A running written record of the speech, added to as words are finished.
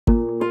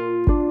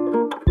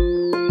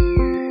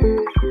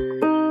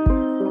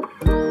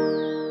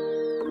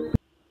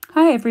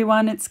Hi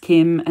everyone, it's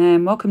Kim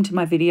and welcome to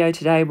my video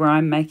today where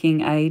I'm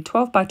making a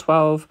 12 by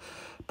 12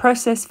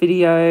 process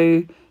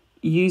video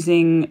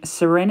using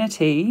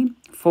Serenity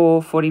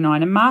for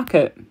 49 and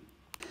Market.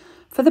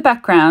 For the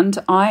background,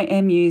 I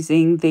am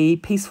using the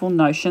Peaceful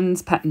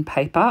Notions pattern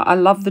paper. I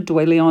love the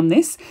doily on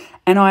this,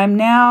 and I am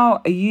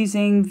now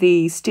using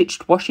the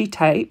stitched washi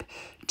tape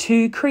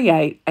to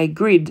create a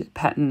grid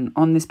pattern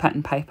on this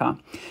pattern paper.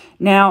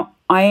 Now,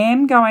 I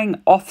am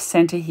going off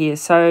center here,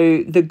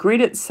 so the grid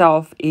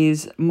itself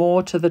is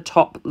more to the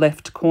top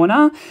left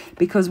corner,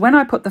 because when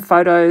I put the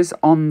photos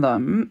on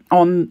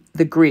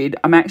the grid,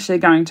 I'm actually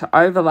going to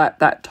overlap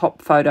that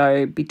top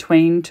photo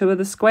between two of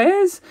the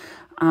squares.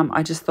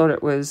 I just thought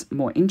it was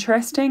more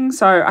interesting.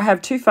 So I have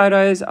two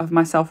photos of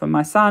myself and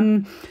my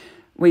son.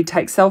 We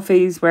take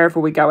selfies wherever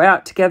we go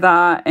out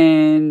together,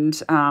 and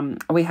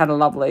we had a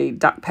lovely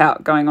duck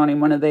pout going on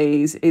in one of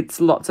these. It's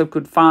lots of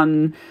good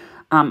fun.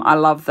 I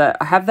love that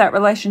I have that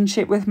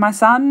relationship with my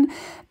son,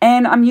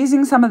 and I'm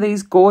using some of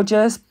these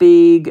gorgeous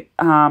big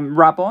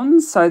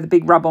rub-ons. So the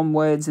big rub-on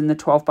words in the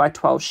 12 by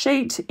 12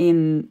 sheet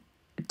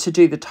to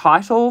do the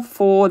title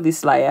for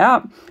this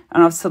layout.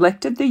 And I've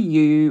selected the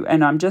U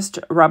and I'm just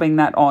rubbing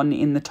that on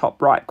in the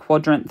top right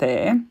quadrant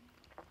there.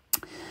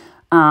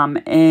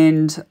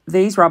 And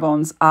these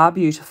rub-ons are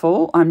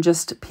beautiful. I'm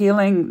just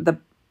peeling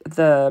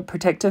the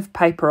protective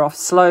paper off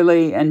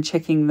slowly and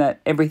checking that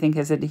everything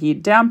has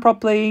adhered down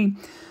properly,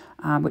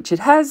 which it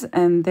has,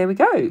 and there we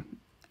go.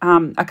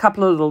 A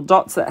couple of little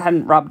dots that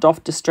hadn't rubbed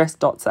off, distressed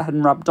dots that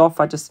hadn't rubbed off,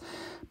 I just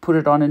put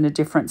it on in a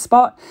different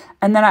spot.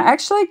 And then I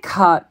actually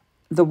cut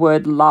the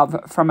word love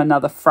from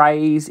another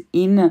phrase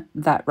in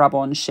that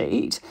rub-on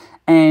sheet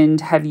and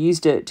have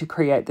used it to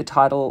create the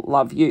title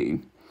Love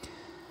You.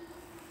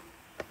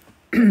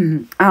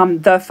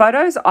 The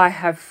photos I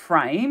have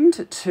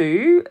framed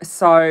too,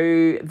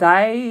 so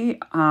they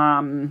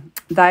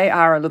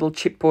are a little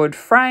chipboard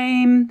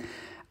frame.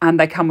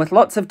 They come with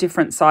lots of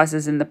different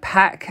sizes in the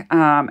pack,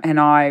 and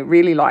I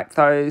really like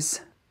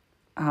those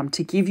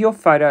to give your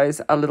photos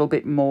a little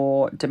bit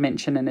more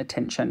dimension and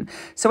attention.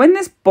 So in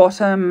this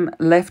bottom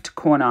left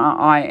corner,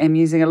 I am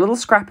using a little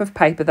scrap of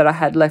paper that I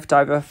had left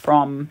over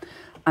from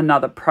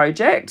another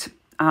project.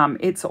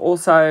 It's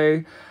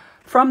also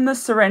from the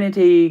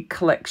Serenity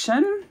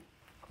collection,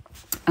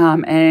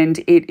 and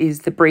it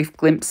is the Brief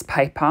Glimpse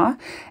paper.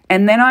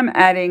 And then I'm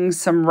adding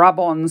some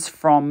rub-ons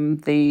from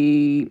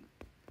the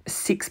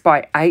 6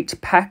 by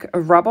 8 pack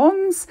of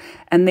rub-ons,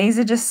 and these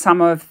are just some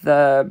of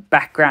the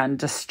background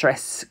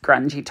distress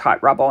grungy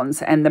type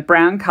rub-ons, and the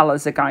brown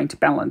colours are going to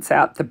balance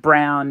out the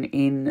brown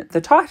in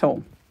the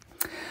title.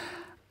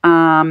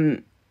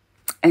 And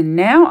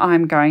now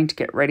I'm going to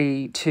get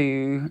ready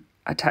to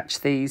attach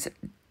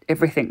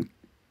everything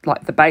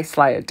like the base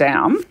layer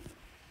down.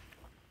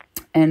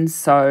 And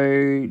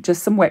so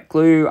just some wet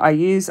glue. I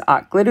use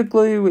art glitter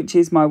glue, which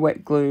is my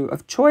wet glue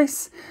of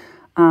choice,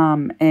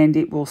 and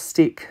it will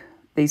stick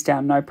these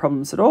down no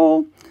problems at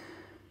all.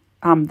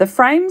 The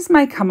frames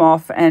may come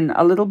off, and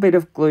a little bit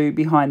of glue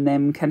behind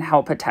them can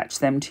help attach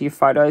them to your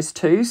photos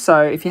too.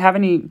 So if you have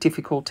any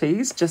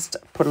difficulties, just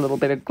put a little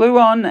bit of glue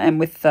on, and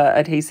with the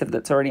adhesive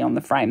that's already on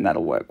the frame,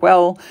 that'll work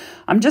well.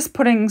 I'm just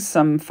putting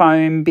some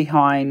foam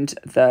behind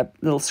the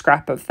little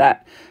scrap of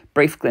that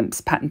Brief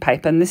Glimpse pattern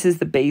paper, and this is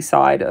the B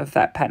side of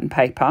that pattern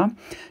paper,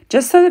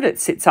 just so that it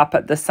sits up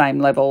at the same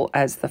level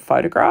as the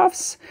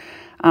photographs.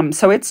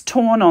 So it's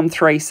torn on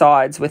three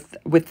sides,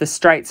 with the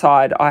straight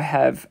side I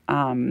have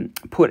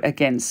put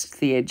against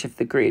the edge of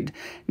the grid.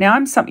 Now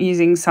I'm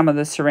using some of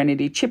the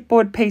Serenity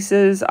chipboard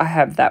pieces. I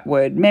have that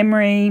word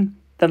memory,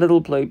 the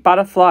little blue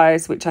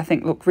butterflies, which I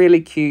think look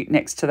really cute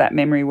next to that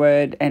memory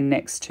word and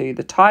next to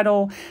the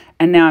title.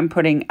 And now I'm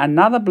putting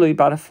another blue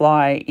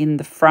butterfly in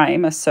the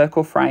frame, a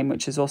circle frame,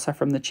 which is also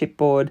from the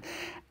chipboard,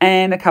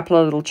 and a couple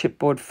of little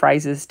chipboard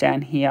phrases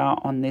down here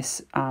on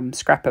this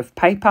scrap of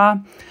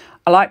paper.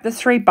 I like the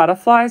three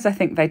butterflies. I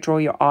think they draw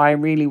your eye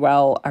really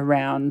well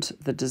around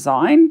the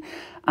design.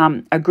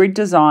 A grid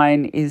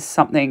design is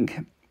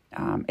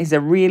is a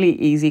really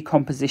easy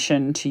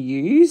composition to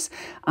use.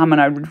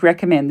 And I would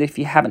recommend that if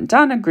you haven't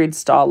done a grid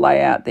style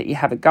layout, that you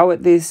have a go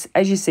at this.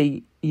 As you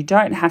see, you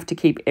don't have to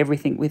keep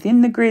everything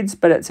within the grids,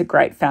 but it's a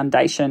great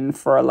foundation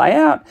for a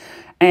layout.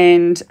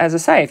 And as I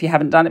say, if you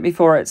haven't done it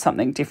before, it's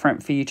something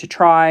different for you to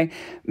try.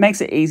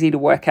 Makes it easy to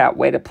work out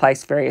where to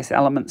place various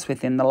elements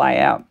within the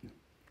layout.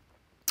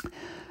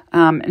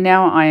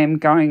 Now I am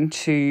going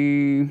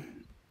to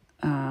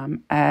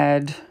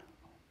add,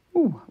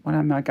 what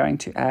am I going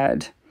to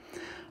add?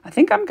 I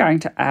think I'm going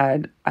to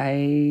add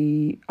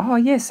I'm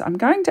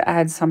going to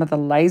add some of the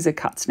laser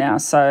cuts now.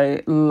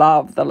 So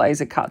love the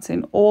laser cuts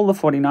in all the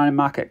 49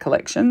 Market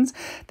collections.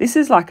 This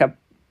is like a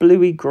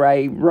bluey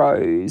grey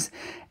rose,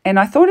 and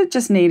I thought it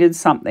just needed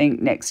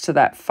something next to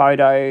that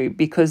photo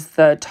because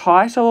the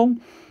title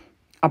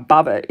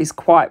above it is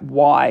quite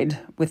wide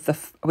with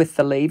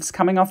the leaves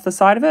coming off the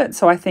side of it.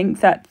 So I think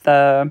that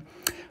the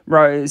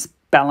rose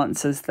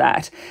balances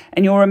that.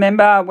 And you'll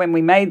remember when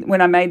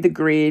I made the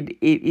grid,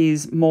 it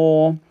is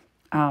more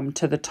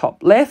to the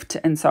top left,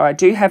 and so I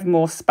do have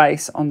more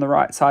space on the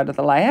right side of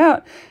the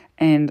layout,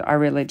 and I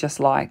really just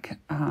like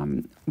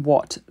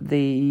what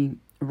the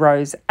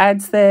rose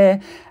adds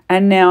there.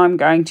 And now I'm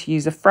going to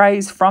use a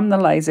phrase from the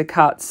laser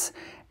cuts,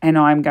 and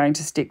I'm going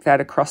to stick that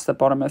across the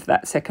bottom of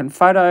that second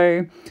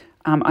photo.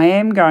 I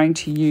am going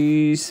to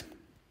use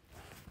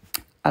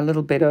a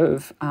little bit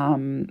of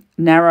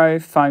narrow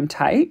foam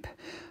tape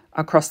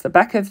across the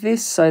back of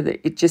this so that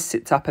it just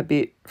sits up a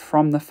bit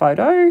from the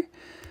photo,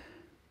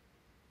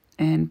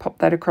 and pop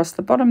that across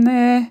the bottom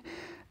there.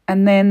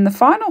 And then the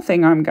final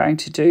thing I'm going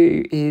to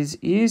do is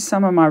use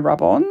some of my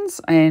rub-ons,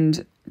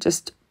 and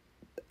just,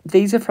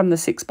 these are from the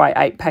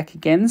 6x8 pack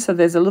again, so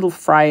there's a little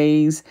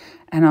phrase,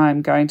 and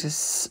I'm going to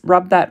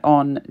rub that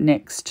on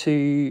next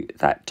to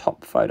that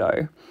top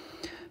photo.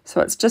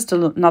 So it's just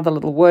another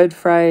little word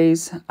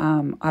phrase.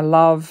 I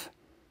love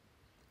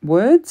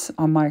words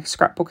on my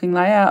scrapbooking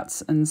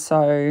layouts, and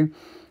so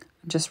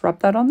just rub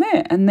that on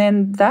there. And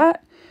then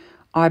that,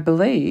 I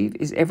believe,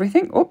 is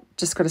everything. Oh,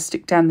 just got to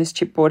stick down this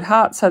chipboard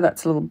heart. So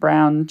that's a little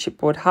brown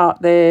chipboard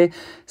heart there.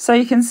 So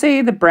you can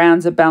see the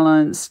browns are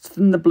balanced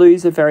and the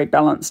blues are very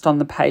balanced on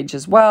the page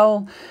as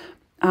well.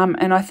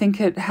 And I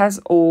think it has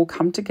all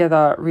come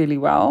together really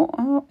well.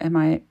 Oh, am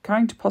I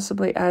going to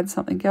possibly add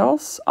something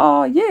else?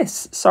 Oh,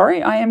 yes.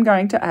 Sorry, I am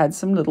going to add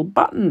some little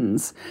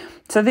buttons.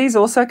 So these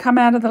also come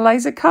out of the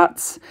laser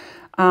cuts.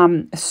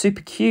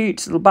 Super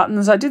cute little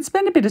buttons. I did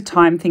spend a bit of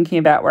time thinking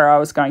about where I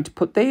was going to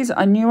put these.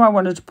 I knew I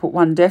wanted to put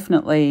one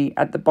definitely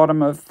at the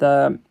bottom of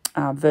the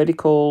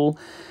vertical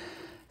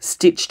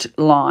stitched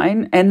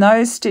line, and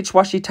those stitch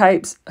washi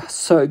tapes are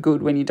so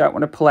good when you don't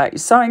want to pull out your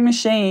sewing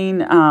machine.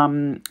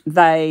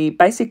 They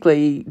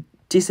basically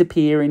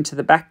disappear into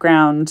the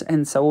background,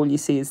 and so all you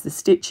see is the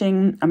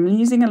stitching. I'm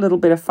using a little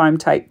bit of foam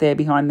tape there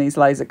behind these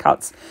laser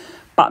cuts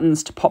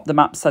buttons to pop them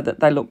up so that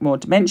they look more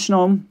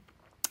dimensional.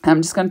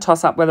 I'm just going to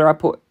toss up whether I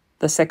put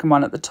the second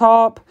one at the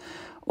top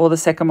or the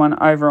second one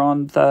over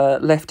on the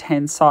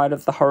left-hand side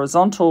of the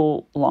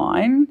horizontal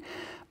line,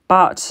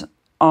 but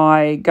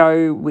I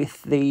go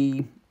with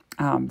the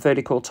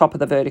vertical, top of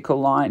the vertical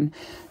line.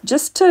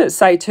 Just to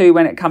say too,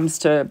 when it comes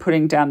to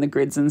putting down the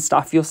grids and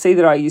stuff, you'll see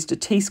that I used a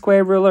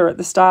T-square ruler at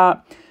the start.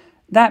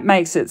 That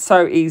makes it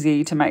so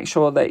easy to make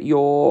sure that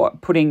you're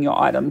putting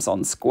your items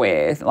on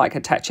square, like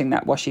attaching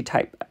that washi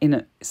tape in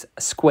a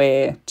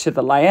square to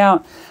the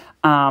layout.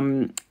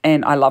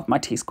 And I love my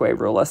T-square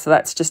ruler. So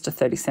that's just a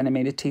 30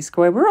 centimetre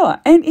T-square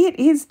ruler. And it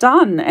is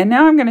done. And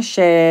now I'm going to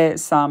share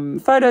some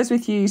photos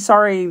with you.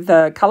 Sorry,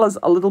 the colour's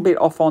a little bit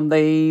off on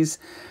these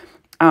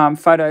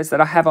photos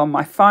that I have on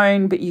my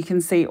phone, but you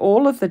can see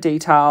all of the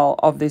detail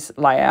of this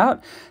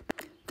layout.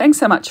 Thanks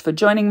so much for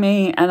joining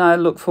me, and I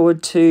look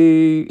forward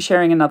to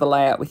sharing another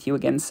layout with you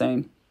again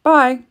soon.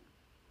 Bye.